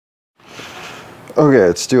Okay,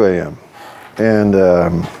 it's 2 a.m. and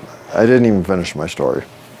I didn't even finish my story.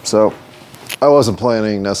 So I wasn't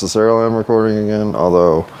planning necessarily on recording again,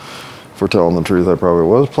 although for telling the truth, I probably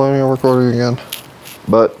was planning on recording again.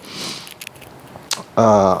 But,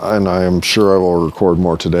 and I am sure I will record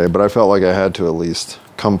more today, but I felt like I had to at least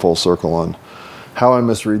come full circle on how I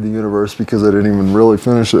misread the universe because I didn't even really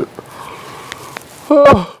finish it.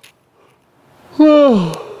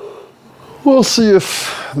 We'll see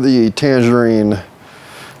if the tangerine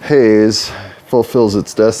haze fulfills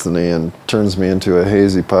its destiny and turns me into a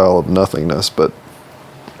hazy pile of nothingness. But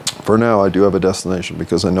for now, I do have a destination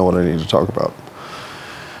because I know what I need to talk about.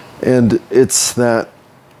 And it's that,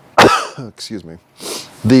 excuse me,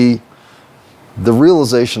 the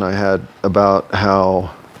realization I had about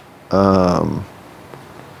how I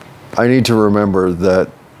need to remember that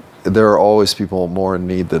there are always people more in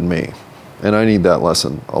need than me. And I need that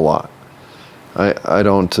lesson a lot. I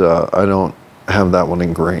don't have that one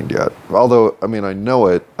ingrained yet. Although, I mean, I know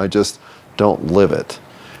it, I just don't live it.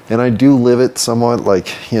 And I do live it somewhat,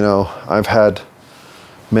 like, you know, I've had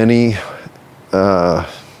many, I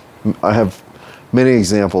have many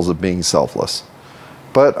examples of being selfless.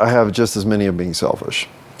 But I have just as many of being selfish.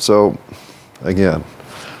 So, again,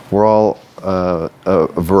 we're all a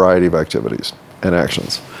variety of activities and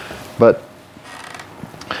actions. But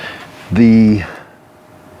the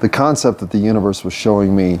concept that the universe was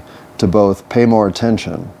showing me to both pay more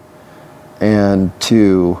attention and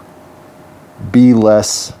to be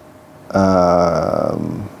less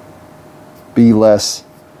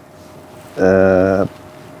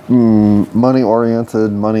money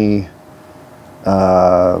oriented, money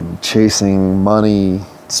chasing, money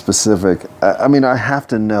specific. I mean, I have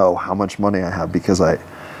to know how much money I have because I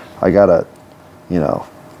gotta, you know,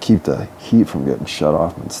 keep the heat from getting shut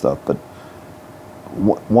off and stuff. But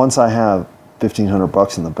once I have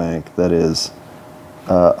 $1,500 in the bank, that is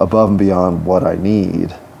above and beyond what I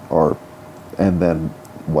need, and then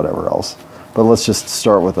whatever else. But let's just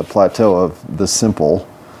start with a plateau of the simple.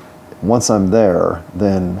 Once I'm there,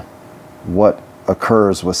 then what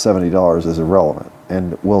occurs with $70 is irrelevant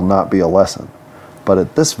and will not be a lesson. But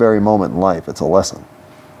at this very moment in life, it's a lesson.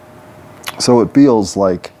 So it feels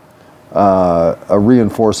like a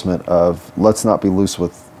reinforcement of let's not be loose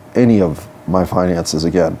with any of my finances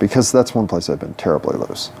again, because that's one place I've been terribly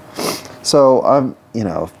loose. So I'm, you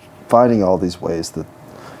know, finding all these ways that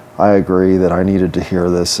I agree that I needed to hear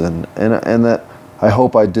this and that I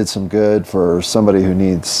hope I did some good for somebody who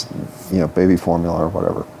needs, you know, baby formula or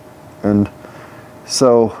whatever. And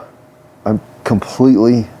so I'm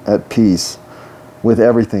completely at peace with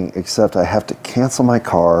everything except I have to cancel my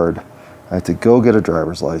card. I have to go get a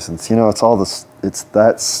driver's license. You know, it's all this, it's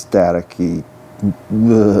that staticky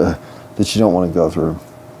that you don't want to go through.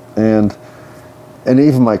 And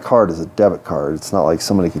even my card is a debit card. It's not like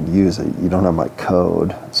somebody can use it. You don't have my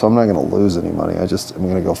code. So I'm not going to lose any money. I'm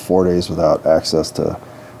going to go 4 days without access to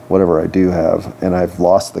whatever I do have. And I've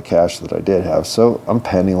lost the cash that I did have. So I'm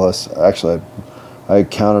penniless. Actually, I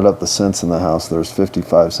counted up the cents in the house. There's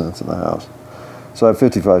 55 cents in the house. So I have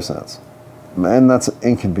 55 cents. And that's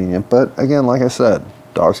inconvenient. But again, like I said,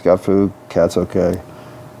 dog's got food, cat's okay,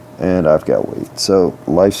 and I've got weight. So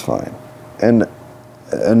life's fine. And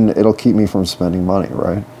it'll keep me from spending money,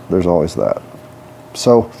 right? There's always that.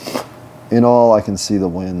 So in all, I can see the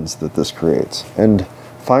wins that this creates. And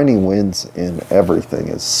finding wins in everything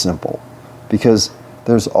is simple because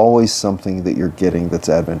there's always something that you're getting that's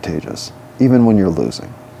advantageous, even when you're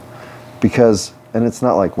losing. Because, and it's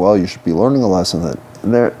not like, well, you should be learning a lesson.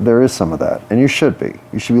 That there is some of that, and you should be.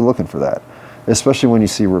 You should be looking for that, especially when you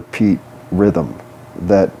see repeat rhythm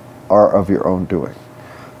that are of your own doing.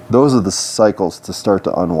 Those are the cycles to start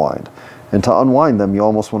to unwind. And to unwind them, you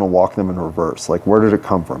almost want to walk them in reverse. Like, where did it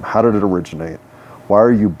come from? How did it originate? Why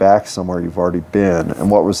are you back somewhere you've already been?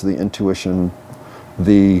 And what was the intuition,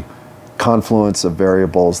 the confluence of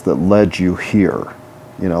variables that led you here?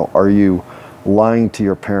 You know, are you lying to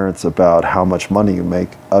your parents about how much money you make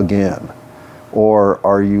again? Or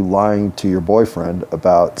are you lying to your boyfriend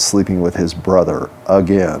about sleeping with his brother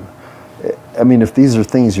again? I mean, if these are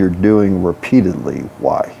things you're doing repeatedly,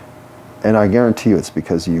 why? And I guarantee you it's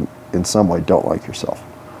because you, in some way, don't like yourself.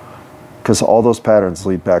 Because all those patterns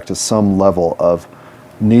lead back to some level of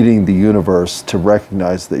needing the universe to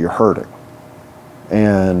recognize that you're hurting.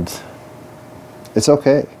 And it's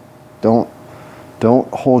okay. Don't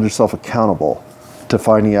hold yourself accountable to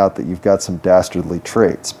finding out that you've got some dastardly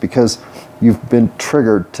traits, because you've been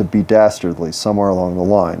triggered to be dastardly somewhere along the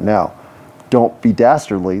line. Now, don't be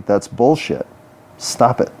dastardly. That's bullshit.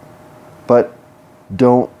 Stop it. But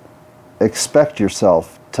don't expect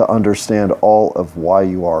yourself to understand all of why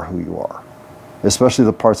you are who you are. especially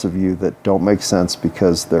the parts of you that don't make sense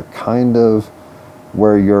because they're kind of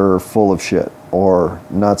where you're full of shit or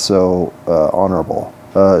not so honorable,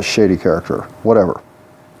 shady character, whatever.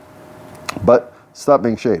 But stop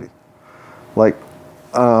being shady. Like,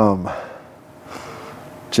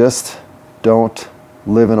 just don't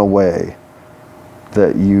live in a way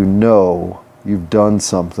that you know you've done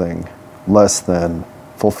something less than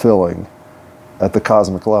fulfilling at the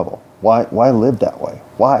cosmic level. Why live that way?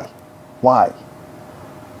 Why?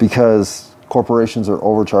 Because corporations are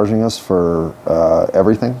overcharging us for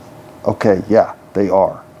everything? Okay, yeah, they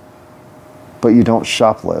are. But you don't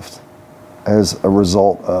shoplift as a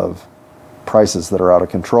result of prices that are out of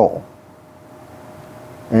control.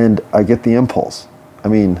 And I get the impulse. I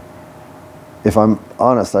mean, if I'm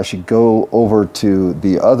honest, I should go over to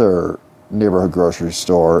the other neighborhood grocery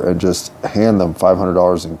store and just hand them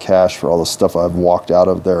 $500 in cash for all the stuff I've walked out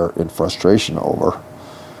of there in frustration over.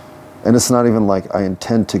 And it's not even like I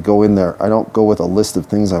intend to go in there. I don't go with a list of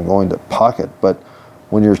things I'm going to pocket. But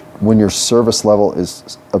when your service level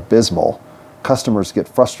is abysmal, customers get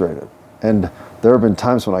frustrated. And there have been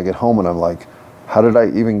times when I get home and I'm like, how did I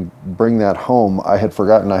even bring that home? I had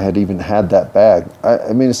forgotten I had even had that bag.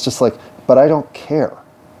 I mean, it's just like, but I don't care.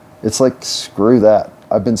 It's like, screw that.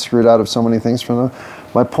 I've been screwed out of so many things from them.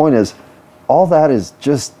 My point is, all that is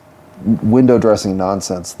just window dressing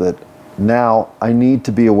nonsense that now I need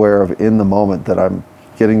to be aware of in the moment that I'm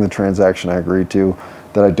getting the transaction I agreed to,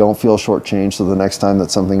 that I don't feel shortchanged, so the next time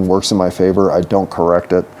that something works in my favor, I don't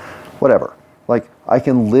correct it. Whatever. Like, I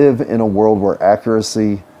can live in a world where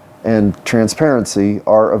accuracy and transparency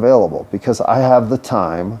are available because I have the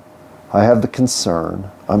time, I have the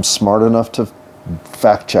concern, I'm smart enough to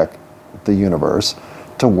fact check the universe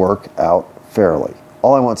to work out fairly.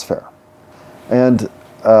 All I want is fair. And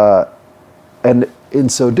in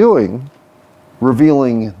so doing,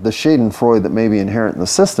 revealing the schadenfreude that may be inherent in the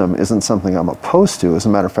system isn't something I'm opposed to. As a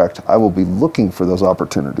matter of fact, I will be looking for those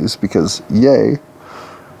opportunities because, yay,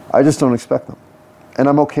 I just don't expect them. And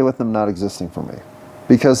I'm okay with them not existing for me.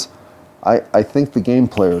 Because I think the game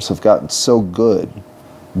players have gotten so good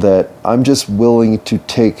that I'm just willing to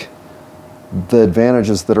take the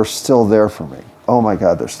advantages that are still there for me. Oh my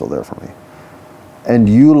God, they're still there for me. And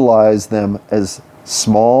utilize them as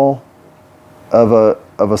small of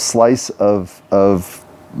a slice of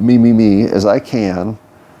me as I can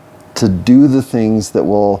to do the things that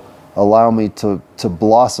will allow me to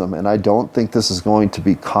blossom. And I don't think this is going to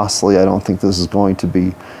be costly. I don't think this is going to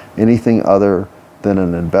be anything other than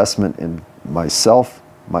an investment in myself,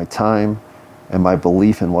 my time, and my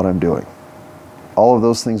belief in what I'm doing. All of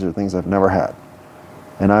those things are things I've never had.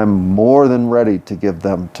 And I'm more than ready to give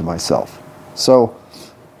them to myself. So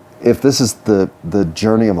if this is the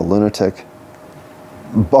journey of a lunatic,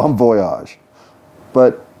 bon voyage.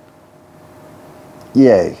 But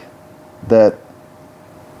yay, that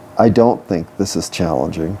I don't think this is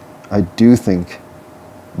challenging. I do think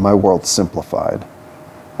my world's simplified.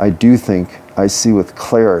 I do think I see with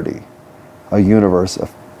clarity a universe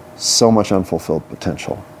of so much unfulfilled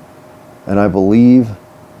potential. And I believe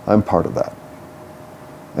I'm part of that.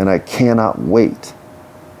 And I cannot wait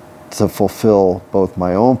to fulfill both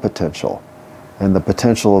my own potential and the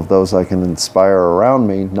potential of those I can inspire around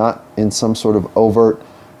me, not in some sort of overt,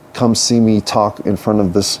 come see me talk in front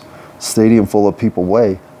of this stadium full of people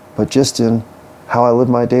way, but just in how I live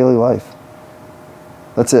my daily life.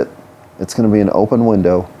 That's it. It's going to be an open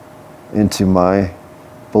window into my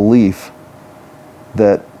belief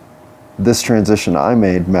that this transition I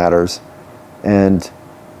made matters, and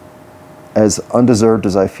as undeserved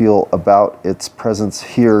as I feel about its presence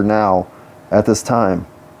here now at this time,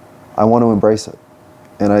 I want to embrace it.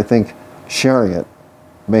 And I think sharing it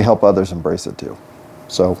may help others embrace it too.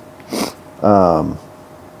 So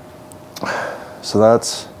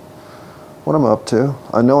that's what I'm up to.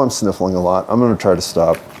 I know I'm sniffling a lot. I'm going to try to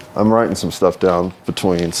stop. I'm writing some stuff down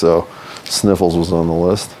between, so sniffles was on the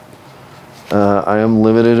list. I am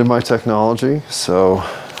limited in my technology, so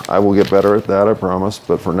I will get better at that, I promise.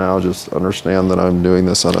 But for now, just understand that I'm doing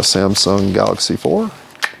this on a Samsung Galaxy 4.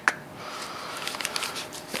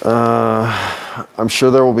 I'm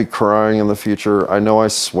sure there will be crying in the future. I know I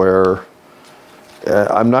swear.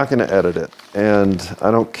 I'm not going to edit it. And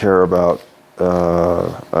I don't care about,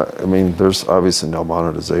 I mean, there's obviously no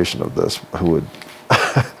monetization of this. Who would?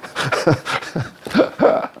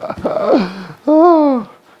 Oh,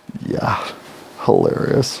 yeah,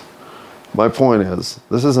 hilarious. My point is,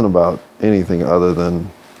 this isn't about anything other than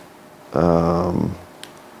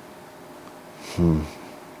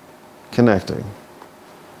connecting.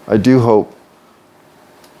 I do hope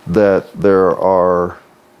that there are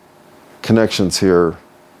connections here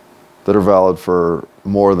that are valid for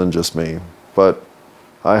more than just me, but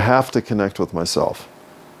I have to connect with myself.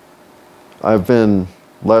 I've been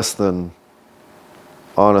less than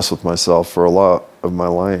honest with myself for a lot of my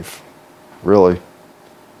life, really.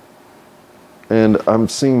 And I'm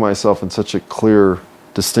seeing myself in such a clear,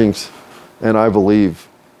 distinct, and I believe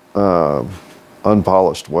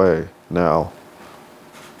unpolished way now.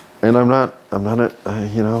 And I'm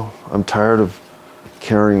tired of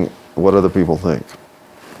caring what other people think.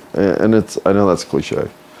 And I know that's cliche,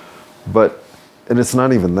 and it's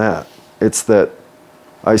not even that. It's that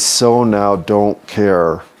I so now don't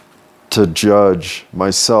care to judge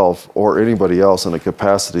myself or anybody else in a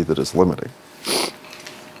capacity that is limiting.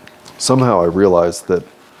 Somehow I realized that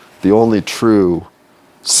the only true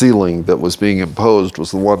ceiling that was being imposed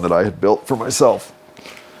was the one that I had built for myself.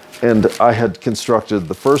 And I had constructed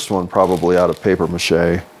the first one probably out of paper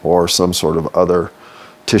mache or some sort of other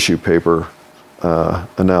tissue paper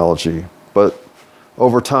analogy. But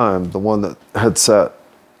over time, the one that had sat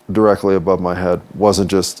directly above my head wasn't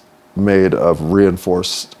just made of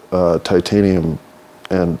reinforced titanium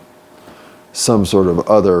and some sort of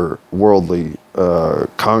other worldly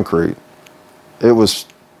concrete. It was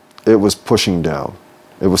pushing down.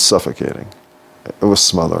 It was suffocating. It was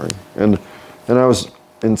smothering. And I was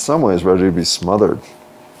in some ways ready to be smothered.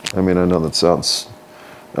 I mean, I know that sounds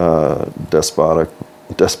despotic.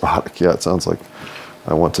 Yeah, it sounds like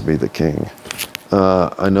I want to be the king.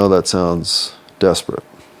 I know that sounds desperate.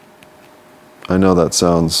 I know that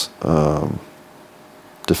sounds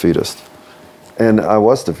defeatist. And I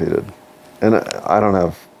was defeated. And I don't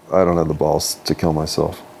have the balls to kill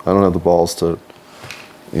myself. I don't have the balls to,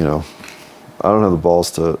 I didn't have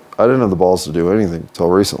the balls to do anything until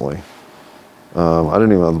recently. I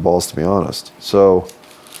didn't even have the balls to be honest. So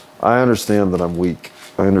I understand that I'm weak.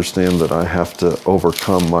 I understand that I have to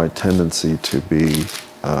overcome my tendency to be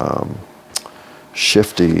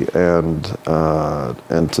shifty and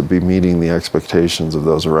to be meeting the expectations of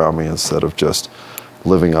those around me instead of just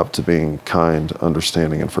living up to being kind,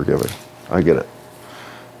 understanding, and forgiving. I get it.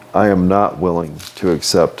 I am not willing to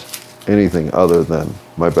accept anything other than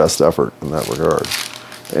my best effort in that regard.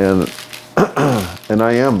 And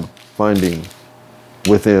I am finding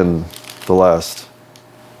within the last,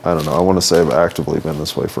 I don't know, I want to say I've actively been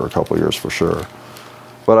this way for a couple of years for sure.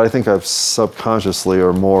 But I think I've subconsciously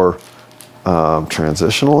or more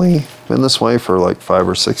transitionally been this way for like 5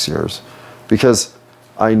 or 6 years. Because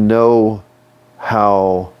I know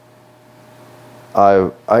how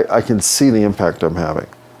I can see the impact I'm having.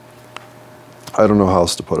 I don't know how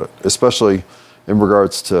else to put it, especially in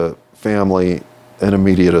regards to family and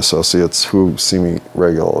immediate associates who see me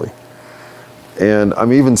regularly. And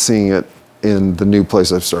I'm even seeing it in the new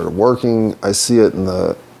place I've started working. I see it in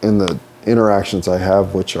the interactions I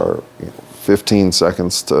have, which are 15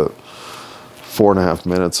 seconds to 4.5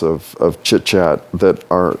 minutes of chit chat that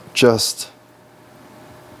are just,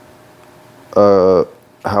 how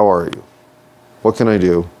are you? What can I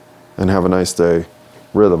do? And have a nice day.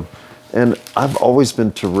 Rhythm. And I've always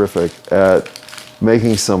been terrific at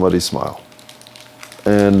making somebody smile.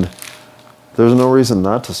 And there's no reason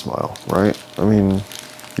not to smile, right? I mean,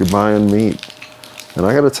 you're buying meat. And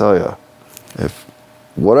I got to tell you, if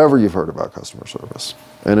whatever you've heard about customer service,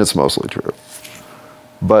 and it's mostly true,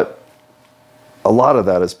 but a lot of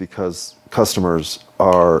that is because customers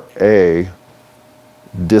are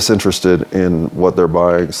disinterested in what they're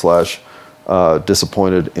buying /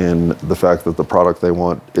 disappointed in the fact that the product they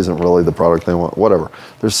want isn't really the product they want, whatever.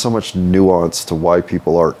 There's so much nuance to why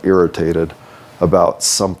people are irritated about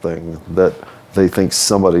something that they think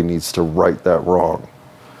somebody needs to right that wrong.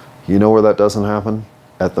 You know where that doesn't happen?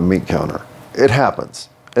 At the meat counter. It happens.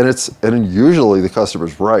 And usually the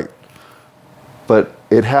customer's right. But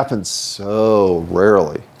it happens so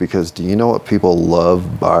rarely because do you know what people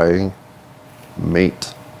love buying?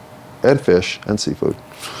 Meat and fish and seafood.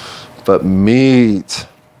 But meat.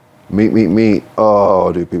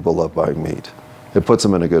 Oh, do people love buying meat. It puts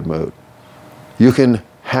them in a good mood. You can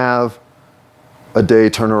have a day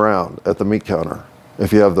turnaround at the meat counter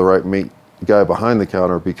if you have the right meat guy behind the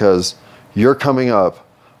counter because you're coming up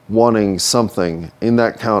wanting something in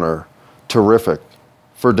that counter terrific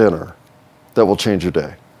for dinner that will change your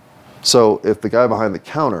day. So if the guy behind the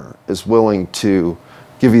counter is willing to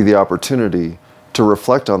give you the opportunity to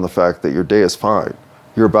reflect on the fact that your day is fine,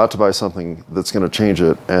 you're about to buy something that's going to change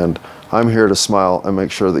it, and I'm here to smile and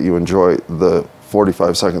make sure that you enjoy the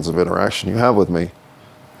 45 seconds of interaction you have with me,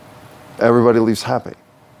 everybody leaves happy.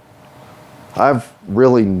 I've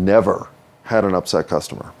really never had an upset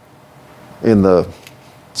customer in the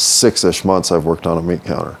 6-ish months I've worked on a meat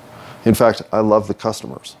counter. In fact, I love the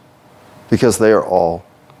customers because they are all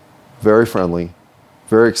very friendly,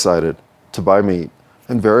 very excited to buy meat,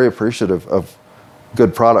 and very appreciative of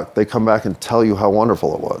good product. They come back and tell you how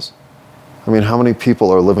wonderful it was. I mean, how many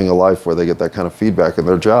people are living a life where they get that kind of feedback in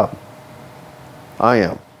their job? I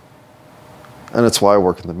am. And it's why I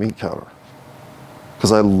work in the meat counter.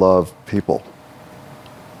 Because I love people.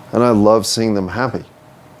 And I love seeing them happy.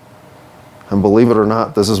 And believe it or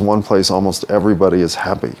not, this is one place almost everybody is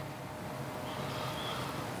happy.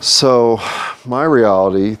 So my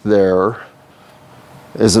reality there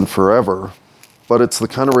isn't forever, but it's the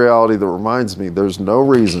kind of reality that reminds me there's no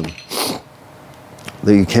reason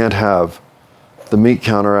that you can't have the meat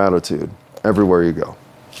counter attitude everywhere you go,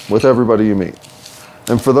 with everybody you meet.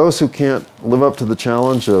 And for those who can't live up to the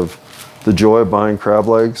challenge of the joy of buying crab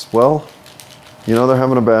legs, well, you know, they're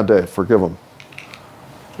having a bad day. Forgive them.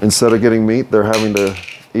 Instead of getting meat, they're having to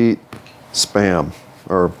eat Spam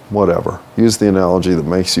or whatever. Use the analogy that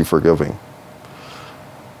makes you forgiving.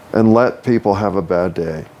 And let people have a bad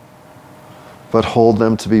day, but hold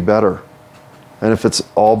them to be better. And if it's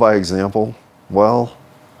all by example, well,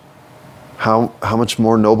 how much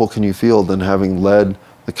more noble can you feel than having led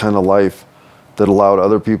the kind of life that allowed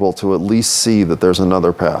other people to at least see that there's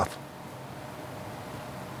another path?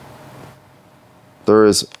 There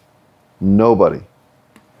is nobody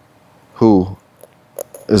who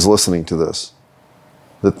is listening to this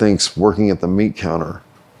that thinks working at the meat counter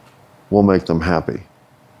will make them happy.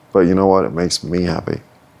 But you know what? It makes me happy.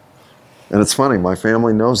 And it's funny, my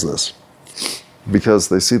family knows this because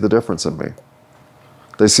they see the difference in me.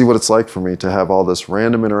 They see what it's like for me to have all this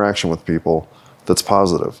random interaction with people that's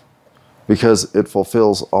positive, because it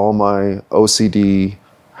fulfills all my OCD,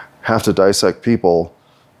 have to dissect people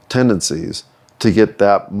tendencies to get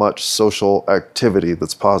that much social activity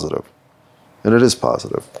that's positive. And it is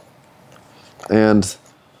positive. And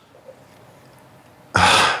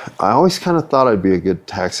I always kind of thought I'd be a good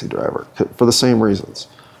taxi driver for the same reasons.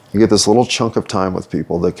 You get this little chunk of time with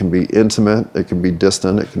people that can be intimate, it can be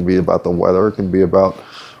distant, it can be about the weather, it can be about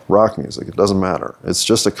rock music, it doesn't matter. It's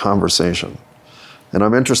just a conversation. And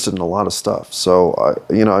I'm interested in a lot of stuff. So,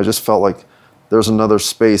 I just felt like there's another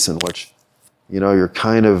space in which, you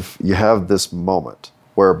have this moment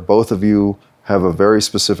where both of you have a very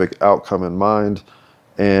specific outcome in mind,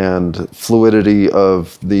 and fluidity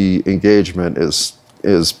of the engagement is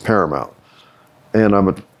paramount. And I'm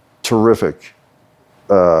a terrific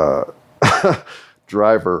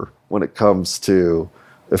driver when it comes to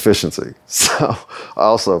efficiency. So I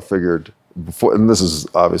also figured before, and this is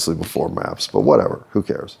obviously before maps, but whatever, who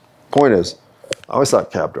cares? Point is, I always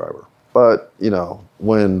thought cab driver. But,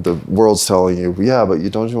 when the world's telling you, yeah, but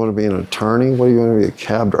don't you want to be an attorney? What do you want to be a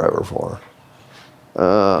cab driver for?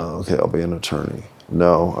 Okay, I'll be an attorney.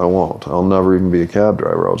 No, I won't. I'll never even be a cab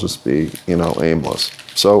driver. I'll just be, aimless.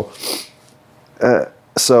 So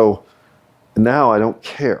now I don't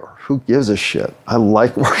care. Who gives a shit? I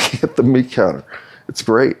like working at the meat counter. It's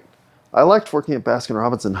great. I liked working at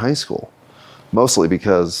Baskin-Robbins in high school, mostly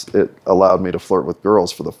because it allowed me to flirt with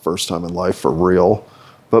girls for the first time in life for real.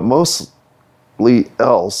 But mostly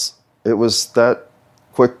else, it was that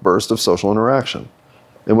quick burst of social interaction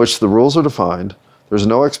in which the rules are defined. There's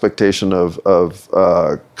no expectation of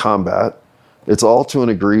combat. It's all to an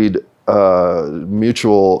agreed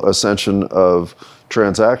mutual ascension of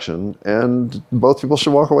transaction, and both people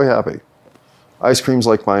should walk away happy. Ice cream's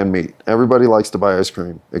like buying meat. Everybody likes to buy ice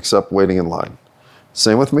cream, except waiting in line.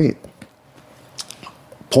 Same with meat.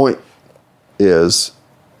 Point is,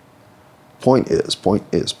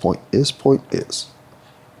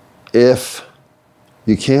 if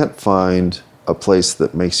you can't find a place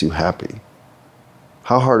that makes you happy,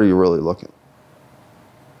 how hard are you really looking?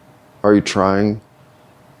 Are you trying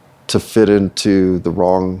to fit into the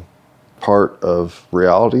wrong part of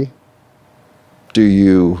reality? Do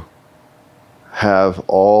you have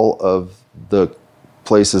all of the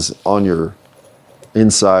places on your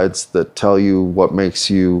insides that tell you what makes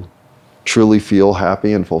you truly feel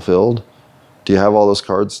happy and fulfilled? Do you have all those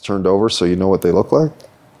cards turned over so you know what they look like?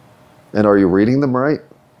 And are you reading them right?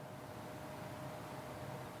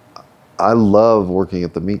 I love working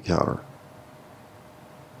at the meat counter.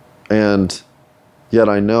 And yet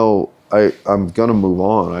I know I'm going to move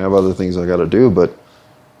on. I have other things I got to do, but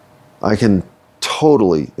I can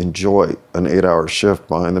totally enjoy an 8-hour shift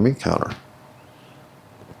behind the meat counter.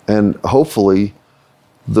 And hopefully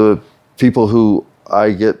the people who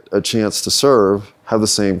I get a chance to serve have the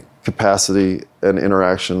same capacity and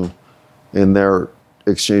interaction in their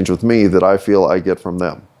exchange with me that I feel I get from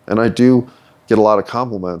them. And I do get a lot of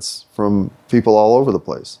compliments from people all over the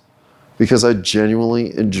place because I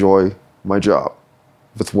genuinely enjoy my job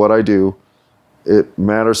with what I do, it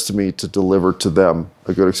matters to me to deliver to them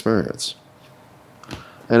a good experience.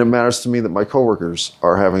 And it matters to me that my coworkers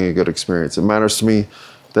are having a good experience. It matters to me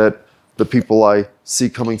that the people I see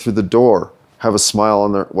coming through the door have a smile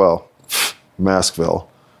on their, well, Maskville.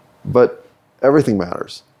 But everything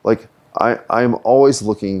matters. Like, I'm always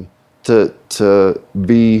looking to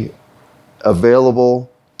be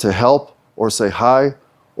available to help or say hi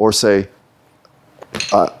or say,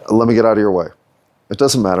 let me get out of your way. It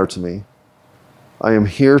doesn't matter to me. I am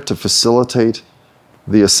here to facilitate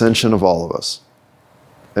the ascension of all of us.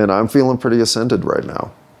 And I'm feeling pretty ascended right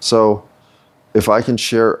now. So if I can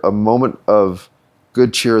share a moment of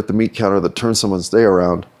good cheer at the meat counter that turns someone's day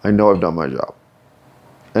around, I know I've done my job.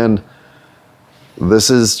 And this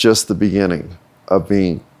is just the beginning of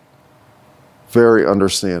being very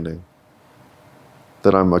understanding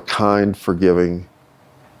that I'm a kind, forgiving,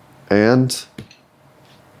 and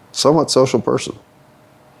somewhat social person.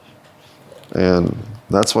 And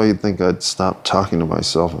that's why you'd think I'd stop talking to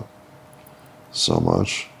myself so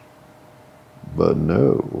much. But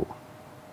no.